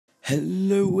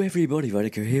Hello everybody,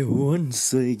 Radico here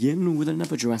once again with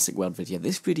another Jurassic World video.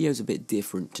 This video is a bit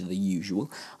different to the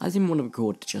usual. I didn't want to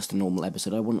record just a normal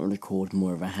episode, I want to record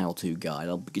more of a how-to guide.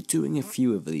 I'll be doing a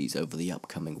few of these over the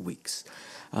upcoming weeks.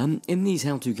 In these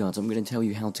how-to guides, I'm going to tell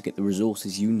you how to get the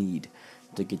resources you need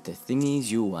to get the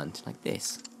thingies you want, like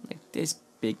this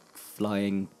big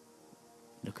flying,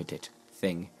 look at it,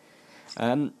 thing.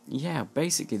 Yeah,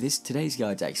 basically today's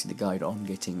guide is actually the guide on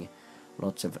getting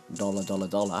lots of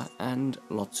dollar and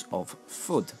lots of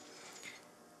food.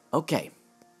 Okay,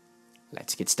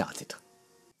 let's get started.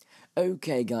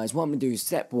 Okay guys, what I'm going to do is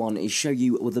step one is show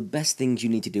you all the best things you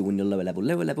need to do when you're lower level.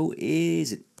 Lower level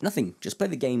is nothing, just play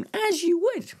the game as you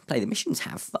would. Play the missions,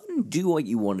 have fun, do what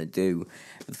you want to do.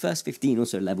 For the first 15 or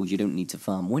so levels you don't need to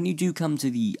farm. When you do come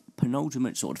to the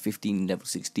penultimate sort of 15, level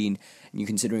 16, and you're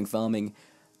considering farming,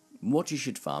 what you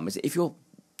should farm is if you're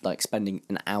like spending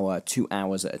an hour, 2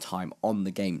 hours at a time on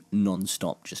the game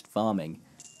non-stop just farming,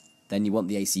 then you want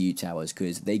the ACU Towers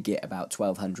because they get about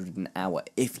 1,200 an hour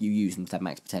if you use them to their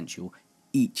max potential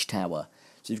each tower.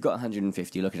 So you've got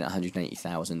 150, you're looking at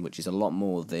 180,000, which is a lot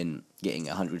more than getting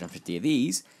 150 of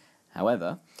these.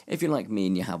 However, if you're like me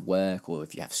and you have work, or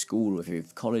if you have school, or if you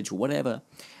have college, or whatever,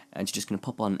 and you're just going to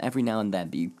pop on every now and then,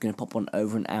 but you're going to pop on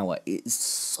over an hour, it's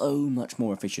so much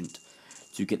more efficient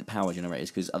to get the power generators,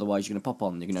 because otherwise you're going to pop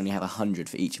on, you can only have 100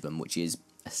 for each of them, which is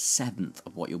a seventh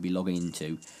of what you'll be logging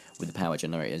into with the power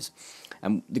generators.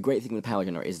 And the great thing with the power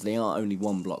generators is they are only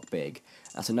one block big.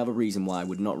 That's another reason why I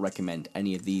would not recommend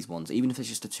any of these ones, even if it's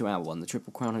just a 2 hour one. The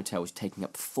Triple Crown Hotel is taking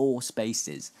up 4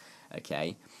 spaces,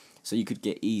 okay? So you could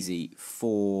get easy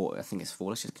 4, I think it's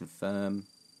 4, let's just confirm.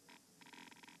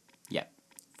 Yeah,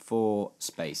 4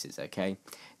 spaces, okay?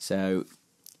 So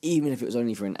even if it was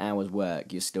only for an hour's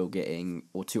work, you're still getting,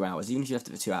 or 2 hours, even if you left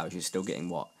it for 2 hours, you're still getting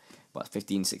what? About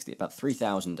 15, 60, about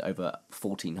 3,000 over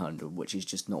 1,400, which is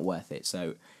just not worth it.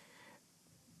 So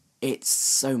it's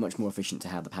so much more efficient to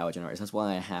have the power generators. That's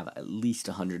why I have at least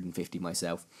 150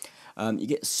 myself. You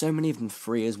get so many of them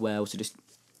free as well, so just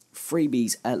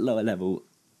freebies at lower level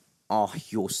are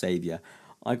your saviour.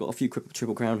 I got a few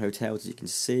Triple Crown hotels, as you can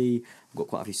see. I've got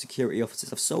quite a few security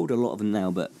offices. I've sold a lot of them now,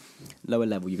 but lower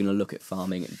level, you're going to look at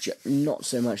farming. Not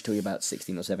so much till you're about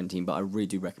 16 or 17, but I really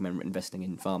do recommend investing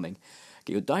in farming.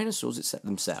 Okay, your dinosaurs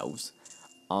themselves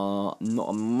are not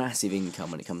a massive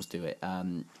income when it comes to it.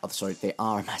 They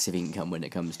are a massive income when it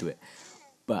comes to it,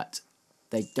 but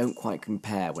they don't quite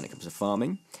compare when it comes to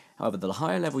farming. However, the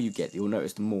higher level you get, you'll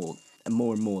notice the more and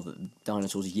more that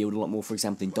dinosaurs yield a lot more. For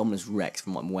example, Indominus Rex,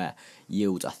 from what I'm aware,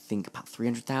 yields, I think, about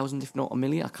 300,000, if not a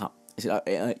million.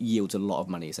 It yields a lot of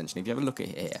money, essentially. If you have a look at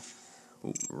it here.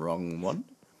 Ooh, wrong one.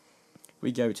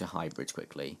 We go to hybrids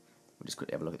quickly. We'll just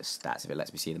quickly have a look at the stats if it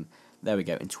lets me see them. There we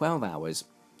go. In 12 hours,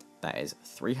 that is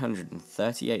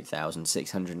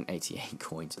 338,688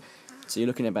 coins. So you're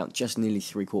looking at about just nearly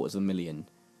 750,000.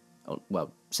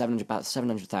 Well, about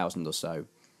 700,000 or so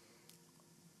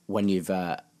when you've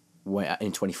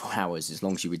in 24 hours, as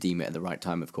long as you redeem it at the right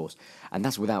time, of course. And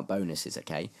that's without bonuses,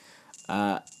 okay?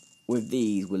 With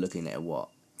these, we're looking at, what,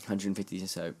 150 or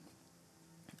so.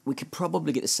 We could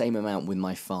probably get the same amount with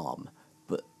my farm,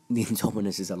 but the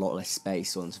Indominus is a lot less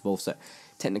space, so on and so forth. So,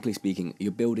 technically speaking,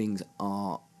 your buildings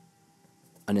are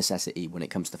a necessity when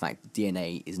it comes to the fact that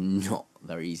DNA is not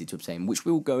very easy to obtain, which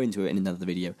we'll go into in another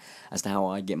video as to how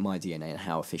I get my DNA and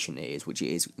how efficient it is, which it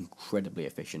is incredibly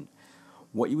efficient.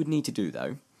 What you would need to do,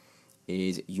 though,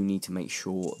 is you need to make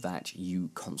sure that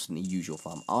you constantly use your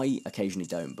farm. I occasionally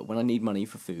don't, but when I need money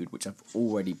for food, which I've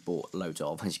already bought loads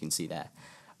of, as you can see there,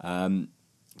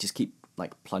 just keep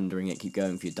plundering it, keep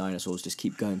going for your dinosaurs, just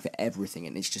keep going for everything,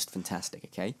 and it's just fantastic,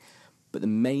 okay? But the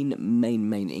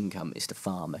main income is to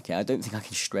farm, okay? I don't think I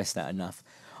can stress that enough.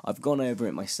 I've gone over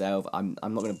it myself. I'm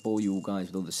not going to bore you all guys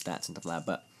with all the stats and stuff like that,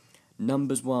 but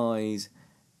numbers-wise,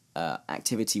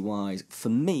 activity-wise, for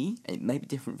me, it may be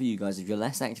different for you guys. If you're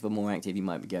less active or more active, you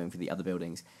might be going for the other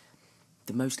buildings.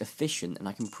 The most efficient, and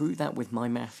I can prove that with my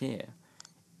math here,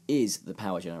 is the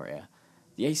power generator.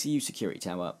 The ACU Security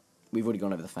Tower, we've already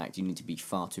gone over the fact you need to be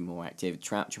far too more active.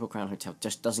 Triple Crown Hotel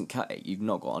just doesn't cut it. You've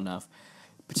not got enough.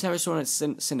 Pterosaurus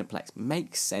and Cineplex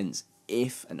makes sense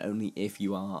if and only if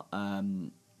you are,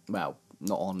 not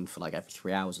on for every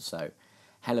 3 hours or so.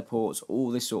 Heliports, all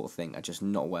this sort of thing are just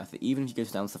not worth it. Even if you go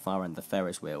down to the far end, the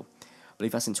Ferris wheel, I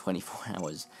believe that's in 24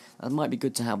 hours. That might be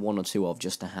good to have 1 or 2 of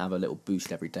just to have a little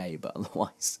boost every day, but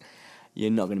otherwise you're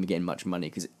not going to be getting much money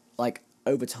because,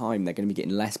 over time they're going to be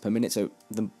getting less per minute. So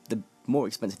the more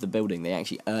expensive the building, they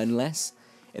actually earn less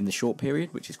in the short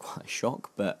period, which is quite a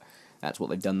shock, but that's what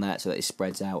they've done that so that it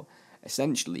spreads out.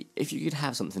 Essentially, if you could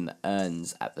have something that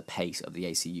earns at the pace of the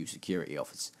ACU Security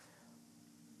Office,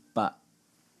 but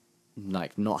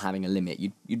like not having a limit,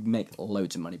 you'd make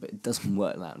loads of money, but it doesn't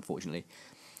work like that, unfortunately.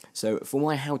 So for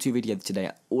my how-to video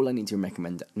today, all I need to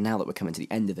recommend, now that we're coming to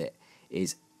the end of it,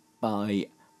 is buy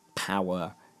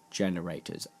power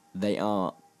generators. They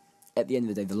are, at the end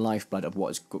of the day, the lifeblood of what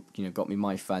has got me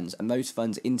my funds, and those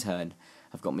funds in turn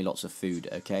have got me lots of food,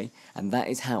 okay? And that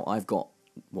is how I've got,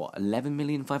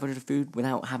 11,500,000 of food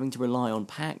without having to rely on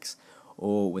packs,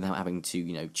 or without having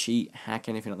to, cheat, hack,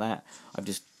 anything like that. I've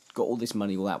just got all this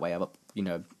money all that way. I've,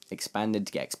 expanded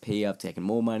to get XP, I've taken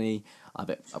more money, I've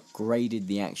upgraded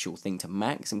the actual thing to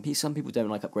max, and some people don't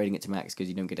like upgrading it to max because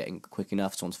you don't get it in quick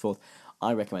enough, so on and so forth.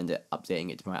 I recommend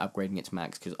upgrading it to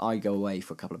max, because I go away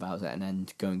for a couple of hours at an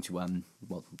end, going to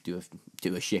do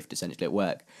a shift essentially at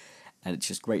work, and it's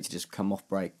just great to just come off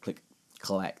break, click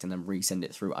collect, and then resend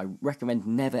it through. I recommend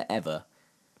never ever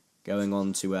going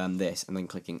on to this and then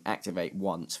clicking activate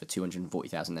once for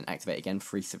 240,000, then activate again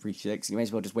for 336. You may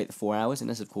as well just wait the 4 hours,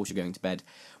 unless of course you're going to bed,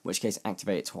 in which case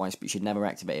activate it twice, but you should never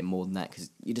activate it more than that, because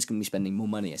you're just going to be spending more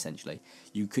money essentially.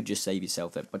 You could just save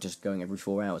yourself that by just going every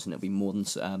 4 hours, and it'll be more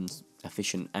than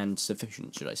efficient and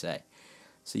sufficient, should I say.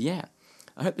 So yeah,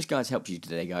 I hope this guide's helped you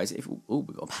today, guys. We've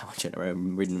got a power generator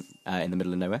ridden in the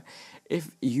middle of nowhere. If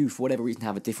you, for whatever reason,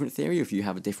 have a different theory, or if you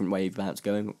have a different way about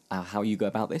going, how you go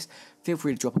about this, feel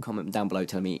free to drop a comment down below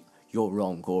telling me, you're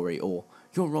wrong, Corey, or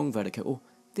you're wrong, Vertigo, or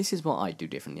this is what I do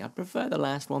differently. I'd prefer the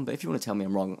last one, but if you want to tell me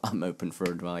I'm wrong, I'm open for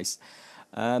advice.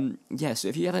 So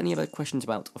if you have any other questions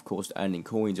about, of course, earning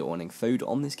coins or earning food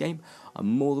on this game, I'm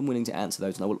more than willing to answer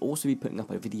those, and I will also be putting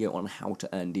up a video on how to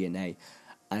earn DNA.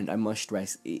 And I must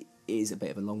stress, it is a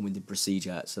bit of a long-winded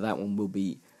procedure, so that one will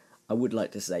be, I would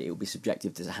like to say, it will be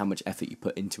subjective to how much effort you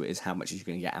put into it is how much you're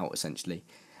going to get out, essentially.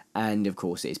 And, of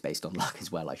course, it is based on luck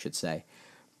as well, I should say.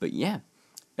 But, yeah.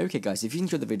 Okay, guys, if you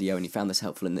enjoyed the video and you found this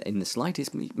helpful in the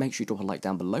slightest, make sure you drop a like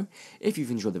down below. If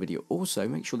you've enjoyed the video, also,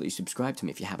 make sure that you subscribe to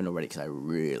me if you haven't already, because I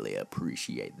really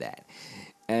appreciate that.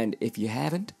 And if you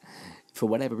haven't, for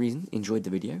whatever reason, enjoyed the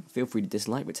video, feel free to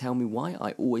dislike, but tell me why.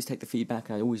 I always take the feedback,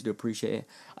 and I always do appreciate it.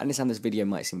 I understand this video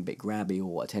might seem a bit grabby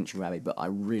or attention grabby, but I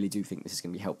really do think this is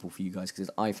going to be helpful for you guys, because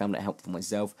I found it helpful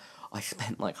myself. I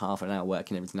spent like half an hour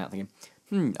working everything out,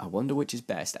 thinking, I wonder which is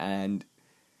best, and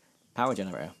power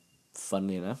generator,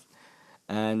 funnily enough.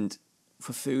 And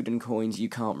for food and coins, you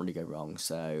can't really go wrong,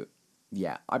 so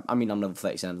yeah, I mean, I'm level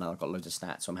 37 now, I've got loads of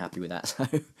stats, so I'm happy with that. So,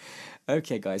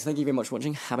 okay guys, thank you very much for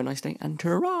watching, have a nice day, and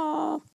ta-ra!